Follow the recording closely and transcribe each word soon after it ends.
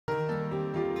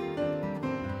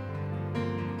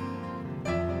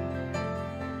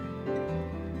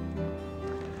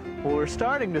Well, we're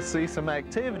starting to see some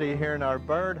activity here in our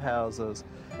birdhouses.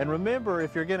 And remember,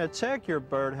 if you're going to check your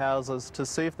birdhouses to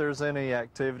see if there's any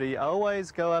activity, always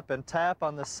go up and tap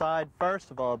on the side first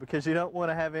of all, because you don't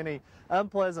want to have any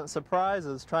unpleasant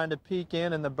surprises trying to peek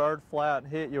in and the bird fly out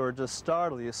and hit you or just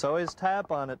startle you. So always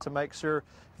tap on it to make sure if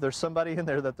there's somebody in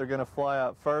there that they're going to fly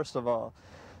out first of all.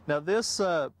 Now this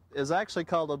is actually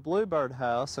called a bluebird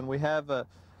house, and we have a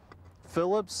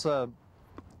Phillips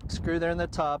screw there in the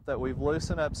top that we've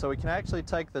loosened up so we can actually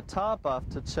take the top off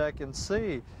to check and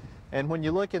see. And when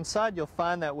you look inside, you'll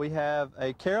find that we have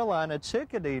a Carolina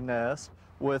chickadee nest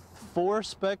with 4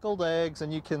 speckled eggs,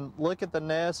 and you can look at the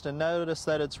nest and notice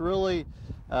that it's really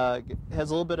has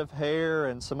a little bit of hair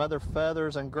and some other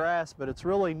feathers and grass, but it's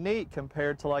really neat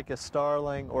compared to like a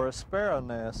starling or a sparrow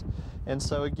nest. And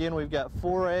so again, we've got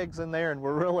 4 eggs in there, and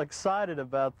we're real excited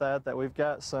about that we've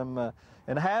got some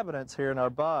inhabitants here in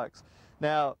our box.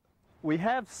 Now, we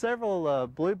have several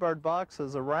bluebird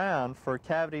boxes around for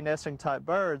cavity nesting type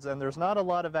birds, and there's not a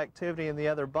lot of activity in the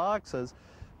other boxes,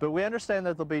 but we understand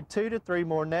that there'll be 2 to 3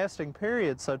 more nesting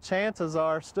periods, so chances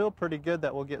are still pretty good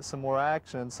that we'll get some more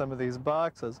action in some of these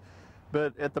boxes.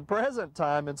 But at the present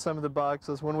time in some of the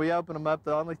boxes, when we open them up,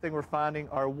 the only thing we're finding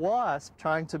are wasps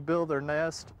trying to build their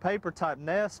nest, paper type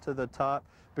nest to the top,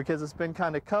 because it's been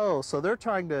kind of cold. So they're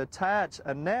trying to attach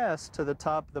a nest to the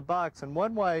top of the box, and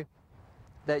one way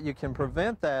that you can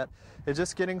prevent that is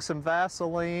just getting some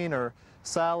Vaseline or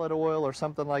salad oil or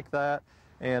something like that,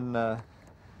 and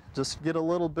just get a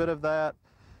little bit of that,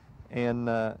 and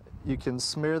you can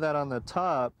smear that on the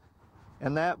top,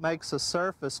 and that makes the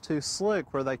surface too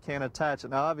slick where they can't attach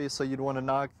it. Now obviously you'd want to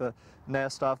knock the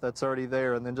nest off that's already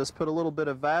there, and then just put a little bit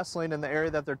of Vaseline in the area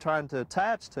that they're trying to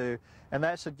attach to, and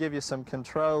that should give you some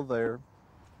control there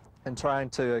and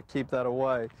trying to keep that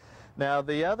away. Now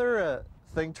the other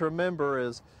thing to remember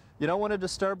is you don't want to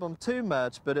disturb them too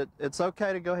much, but it's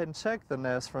okay to go ahead and check the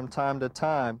nest from time to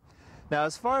time. Now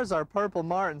as far as our purple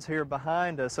martins here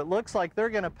behind us, it looks like they're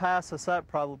going to pass us up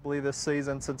probably this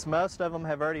season, since most of them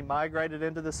have already migrated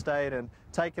into the state and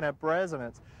taken up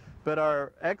residence. But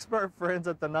our expert friends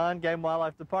at the Non-Game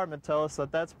Wildlife Department tell us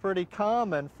that that's pretty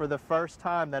common for the first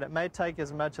time, that it may take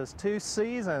as much as 2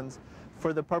 seasons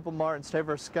for the purple martins to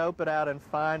ever scope it out and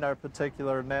find our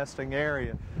particular nesting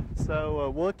area.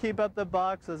 So we'll keep up the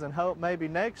boxes and hope maybe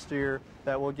next year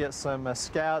that we'll get some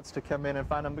scouts to come in and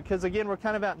find them, because again, we're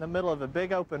kind of out in the middle of a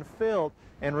big open field,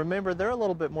 and remember, they're a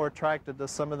little bit more attracted to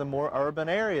some of the more urban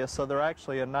areas, so they're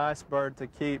actually a nice bird to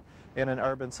keep in an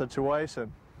urban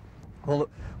situation. Well,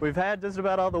 we've had just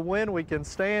about all the wind we can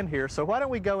stand here, so why don't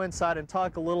we go inside and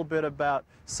talk a little bit about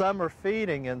summer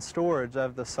feeding and storage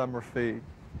of the summer feed.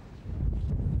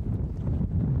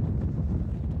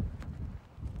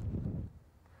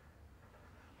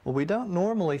 Well, we don't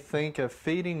normally think of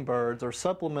feeding birds or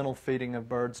supplemental feeding of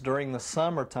birds during the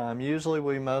summertime. Usually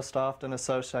we most often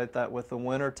associate that with the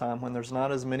wintertime, when there's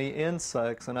not as many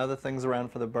insects and other things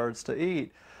around for the birds to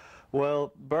eat.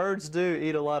 Well, birds do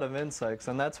eat a lot of insects,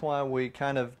 and that's why we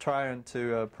kind of trying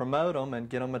to promote them and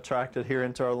get them attracted here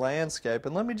into our landscape.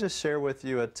 And let me just share with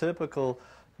you a typical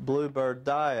bluebird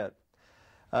diet.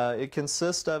 It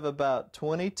consists of about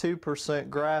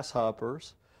 22%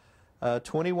 grasshoppers,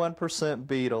 21%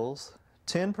 beetles,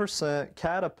 10%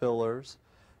 caterpillars,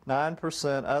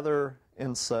 9% other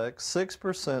insects,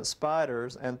 6%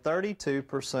 spiders, and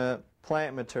 32%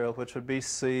 plant material, which would be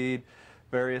seed,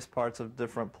 various parts of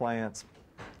different plants.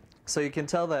 So you can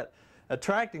tell that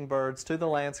attracting birds to the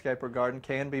landscape or garden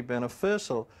can be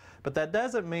beneficial, but that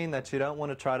doesn't mean that you don't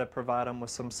want to try to provide them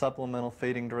with some supplemental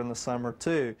feeding during the summer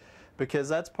too, because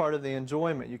that's part of the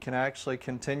enjoyment. You can actually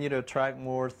continue to attract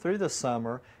more through the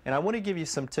summer, and I want to give you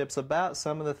some tips about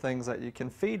some of the things that you can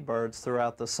feed birds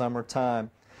throughout the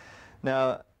summertime.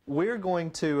 Now, we're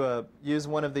going to use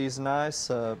one of these nice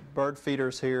bird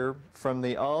feeders here from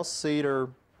the all-cedar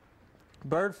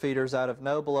bird feeders out of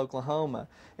Noble, Oklahoma.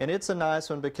 And it's a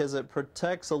nice one because it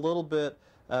protects a little bit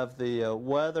of the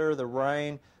weather, the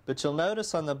rain, but you'll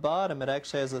notice on the bottom it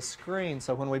actually has a screen,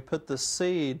 so when we put the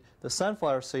seed, the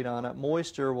sunflower seed on it,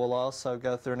 moisture will also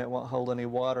go through and it won't hold any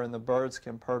water, and the birds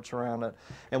can perch around it.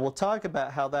 And we'll talk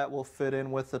about how that will fit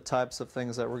in with the types of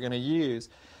things that we're going to use.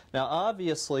 Now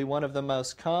obviously one of the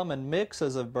most common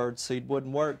mixes of bird seed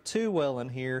wouldn't work too well in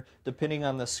here depending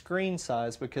on the screen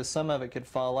size, because some of it could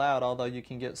fall out, although you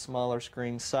can get smaller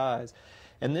screen size.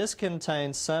 And this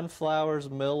contains sunflowers,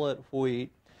 millet,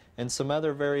 wheat, and some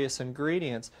other various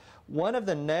ingredients. One of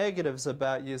the negatives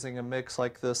about using a mix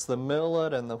like this, the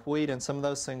millet and the wheat and some of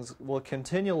those things will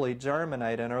continually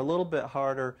germinate and are a little bit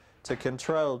harder to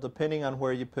control depending on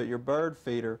where you put your bird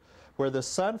feeder. Where the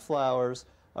sunflowers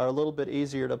are a little bit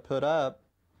easier to put up,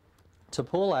 to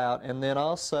pull out, and then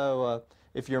also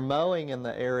if you're mowing in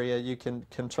the area, you can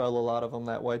control a lot of them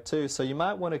that way too. So you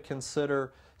might want to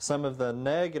consider some of the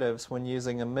negatives when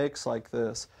using a mix like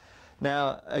this.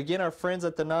 Now, again, our friends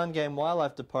at the Non-Game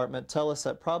Wildlife Department tell us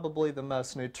that probably the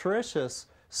most nutritious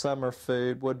summer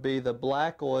food would be the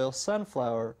black oil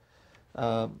sunflower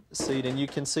seed. And you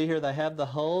can see here they have the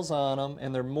hulls on them,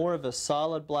 and they're more of a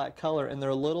solid black color, and they're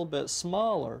a little bit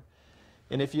smaller.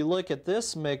 And if you look at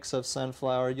this mix of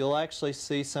sunflower, you'll actually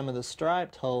see some of the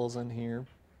striped hulls in here.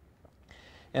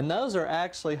 And those are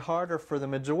actually harder for the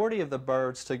majority of the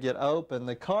birds to get open.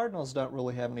 The cardinals don't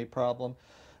really have any problem,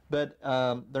 but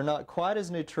they're not quite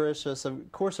as nutritious. Of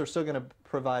course, they're still going to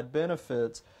provide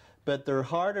benefits, but they're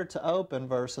harder to open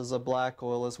versus a black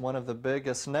oil is one of the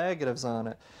biggest negatives on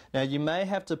it. Now, you may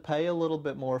have to pay a little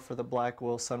bit more for the black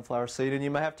oil sunflower seed, and you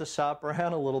may have to shop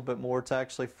around a little bit more to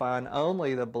actually find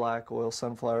only the black oil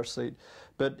sunflower seed.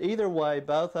 But either way,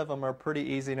 both of them are pretty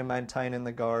easy to maintain in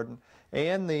the garden,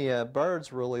 and the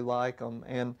birds really like them.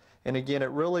 And again, it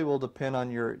really will depend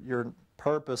on your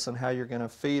purpose and how you're going to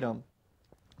feed them.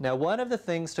 Now, one of the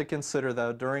things to consider,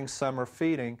 though, during summer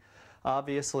feeding,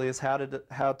 obviously, is how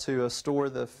to store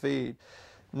the feed.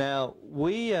 Now,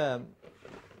 we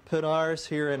put ours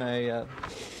here in a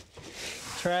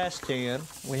trash can.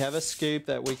 We have a scoop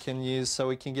that we can use so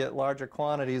we can get larger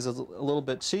quantities a little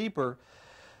bit cheaper.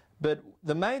 But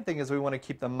the main thing is we want to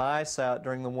keep the mice out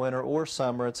during the winter or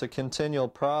summer. It's a continual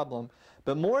problem.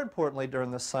 But more importantly during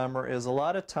the summer is a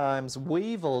lot of times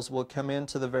weevils will come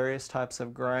into the various types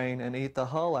of grain and eat the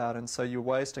hull out, and so you're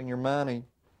wasting your money.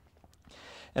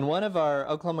 And one of our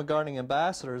Oklahoma gardening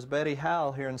ambassadors, Betty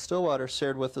Howell here in Stillwater,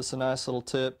 shared with us a nice little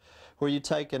tip where you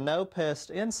take a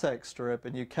no-pest insect strip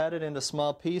and you cut it into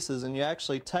small pieces, and you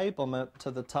actually tape them up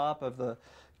to the top of the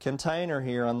container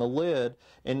here on the lid.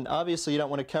 And obviously you don't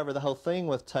want to cover the whole thing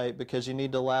with tape because you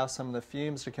need to allow some of the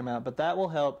fumes to come out, but that will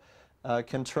help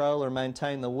control or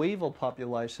maintain the weevil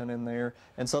population in there.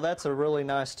 And so that's a really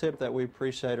nice tip that we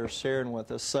appreciate her sharing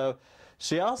with us. So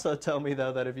she also told me,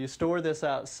 though, that if you store this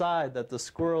outside, that the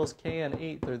squirrels can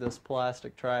eat through this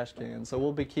plastic trash can. So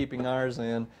we'll be keeping ours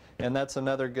in, and that's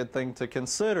another good thing to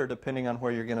consider depending on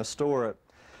where you're going to store it.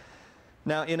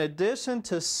 Now, in addition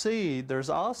to seed, there's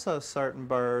also certain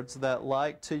birds that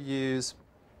like to use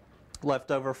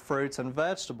leftover fruits and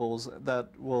vegetables that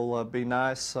will be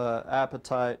nice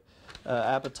appetizer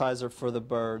for the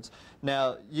birds.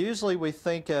 Now, usually we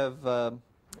think of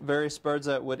various birds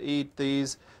that would eat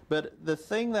these, but the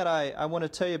thing that I want to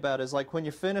tell you about is, like, when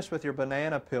you're finished with your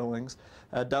banana peelings,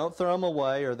 don't throw them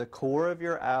away, or the core of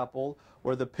your apple,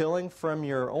 or the peeling from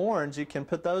your orange. You can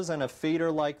put those in a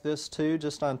feeder like this too,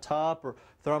 just on top, or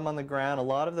throw them on the ground. A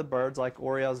lot of the birds, like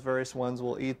orioles, various ones,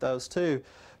 will eat those too.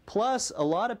 Plus, a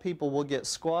lot of people will get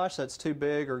squash that's too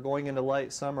big, or going into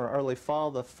late summer or early fall,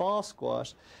 the fall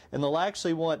squash, and they'll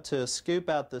actually want to scoop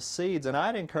out the seeds. And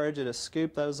I'd encourage you to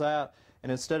scoop those out,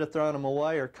 and instead of throwing them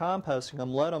away or composting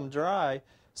them, let them dry,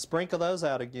 sprinkle those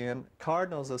out again.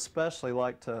 Cardinals especially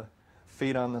like to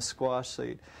feed on the squash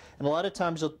seed. And a lot of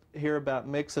times you'll hear about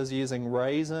mixes using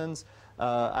raisins.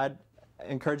 I'd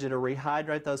encourage you to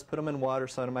rehydrate those, put them in water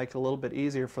so to make it a little bit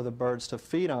easier for the birds to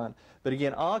feed on. But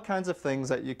again, all kinds of things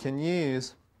that you can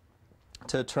use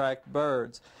to attract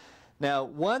birds. Now,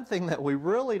 one thing that we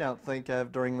really don't think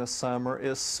of during the summer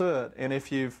is soot. And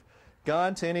if you've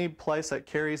gone to any place that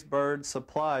carries bird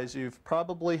supplies, you've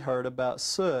probably heard about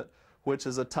soot, which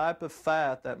is a type of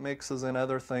fat that mixes in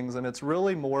other things, and it's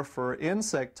really more for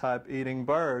insect type eating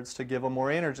birds to give them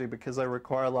more energy, because they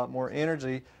require a lot more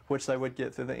energy, which they would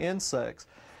get through the insects.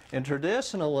 And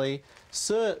traditionally,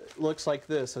 soot looks like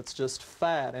this. It's just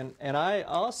fat. And I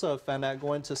also found out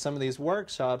going to some of these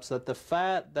workshops that the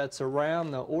fat that's around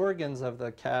the organs of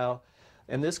the cow,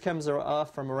 and this comes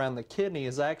off from around the kidney,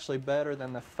 is actually better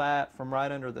than the fat from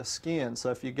right under the skin.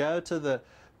 So if you go to the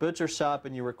butcher shop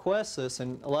and you request this,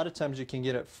 and a lot of times you can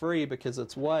get it free because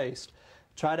it's waste,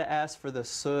 try to ask for the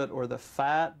soot or the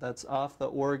fat that's off the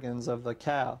organs of the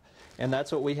cow. And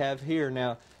that's what we have here.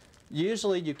 Now,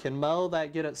 usually you can mold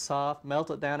that, get it soft, melt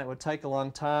it down. It would take a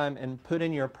long time, and put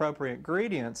in your appropriate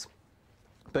ingredients.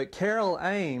 But Carol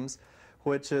Ames,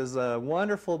 which is a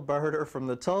wonderful birder from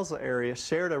the Tulsa area,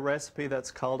 shared a recipe that's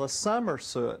called a summer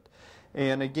soot.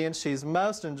 And again, she's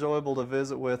most enjoyable to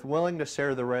visit with, willing to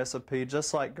share the recipe,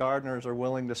 just like gardeners are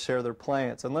willing to share their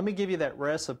plants. And let me give you that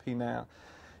recipe now.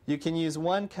 You can use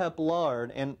 1 cup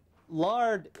lard, and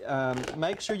lard,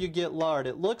 make sure you get lard.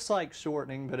 It looks like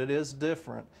shortening, but it is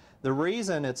different. The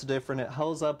reason it's different, it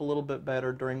holds up a little bit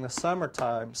better during the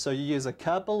summertime. So you use a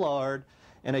cup of lard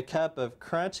and a cup of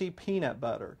crunchy peanut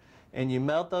butter, and you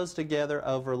melt those together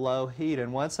over low heat.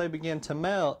 And once they begin to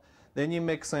melt, Then you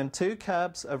mix in 2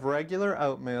 cups of regular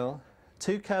oatmeal,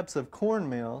 2 cups of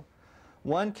cornmeal,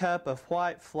 1 cup of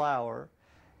white flour,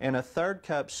 and a 1/3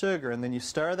 cup sugar, and then you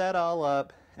stir that all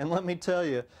up. And let me tell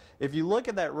you, if you look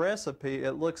at that recipe,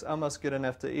 it looks almost good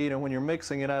enough to eat, and when you're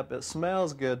mixing it up, it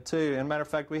smells good too. And matter of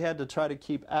fact, we had to try to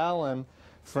keep Alan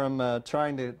from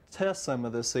trying to test some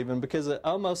of this even, because it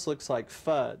almost looks like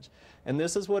fudge. And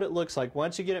this is what it looks like.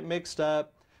 Once you get it mixed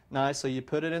up nicely, you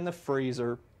put it in the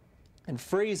freezer and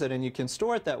freeze it, and you can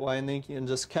store it that way, and then you can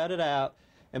just cut it out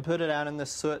and put it out in the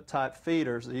soot type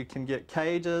feeders. You can get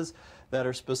cages that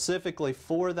are specifically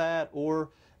for that, or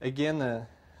again the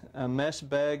mesh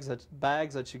bags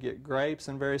that you get grapes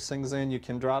and various things in. You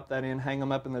can drop that in, hang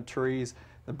them up in the trees.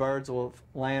 The birds will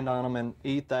land on them and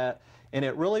eat that. And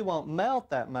it really won't melt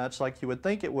that much like you would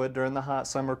think it would during the hot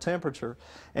summer temperature.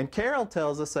 And Carol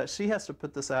tells us that she has to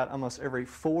put this out almost every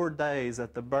 4 days,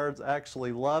 that the birds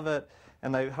actually love it,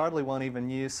 and they hardly won't even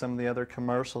use some of the other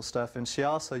commercial stuff. And she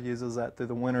also uses that through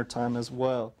the winter time as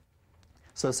well.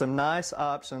 So some nice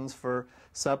options for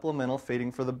supplemental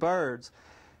feeding for the birds.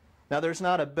 Now, there's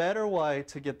not a better way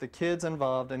to get the kids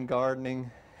involved in gardening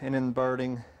and in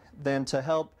birding than to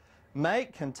help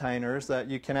make containers that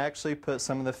you can actually put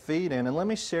some of the feed in. And let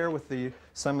me share with you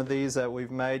some of these that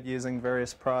we've made using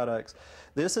various products.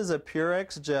 This is a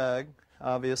Purex jug,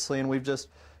 obviously, and we've just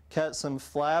cut some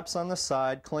flaps on the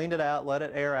side, cleaned it out, let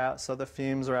it air out so the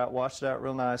fumes are out, washed it out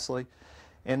real nicely,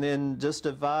 and then just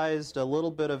devised a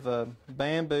little bit of a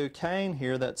bamboo cane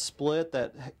here that's split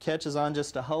that catches on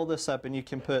just to hold this up, and you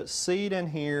can put seed in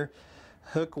here,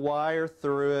 hook wire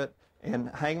through it, and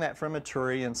hang that from a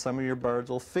tree, and some of your birds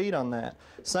will feed on that.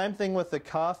 Same thing with the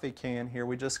coffee can here.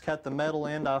 We just cut the metal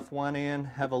end off one end,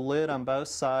 have a lid on both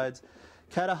sides,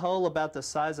 cut a hole about the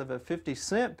size of a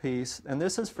 50-cent piece, and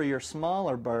this is for your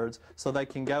smaller birds so they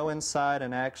can go inside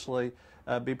and actually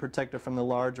be protected from the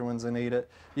larger ones and eat it.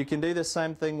 You can do the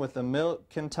same thing with the milk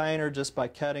container just by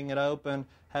cutting it open,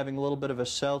 having a little bit of a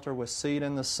shelter with seed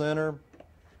in the center,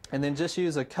 and then just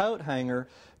use a coat hanger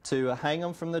to hang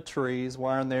them from the trees,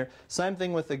 wire them there. Same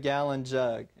thing with the gallon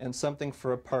jug and something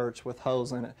for a perch with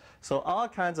holes in it. So all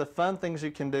kinds of fun things you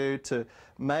can do to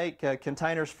make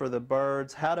containers for the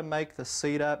birds, how to make the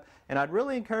seed up. And I'd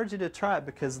really encourage you to try it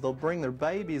because they'll bring their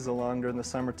babies along during the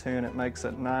summer too, and it makes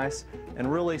it nice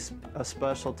and really a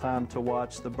special time to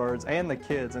watch the birds and the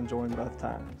kids enjoying both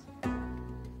times.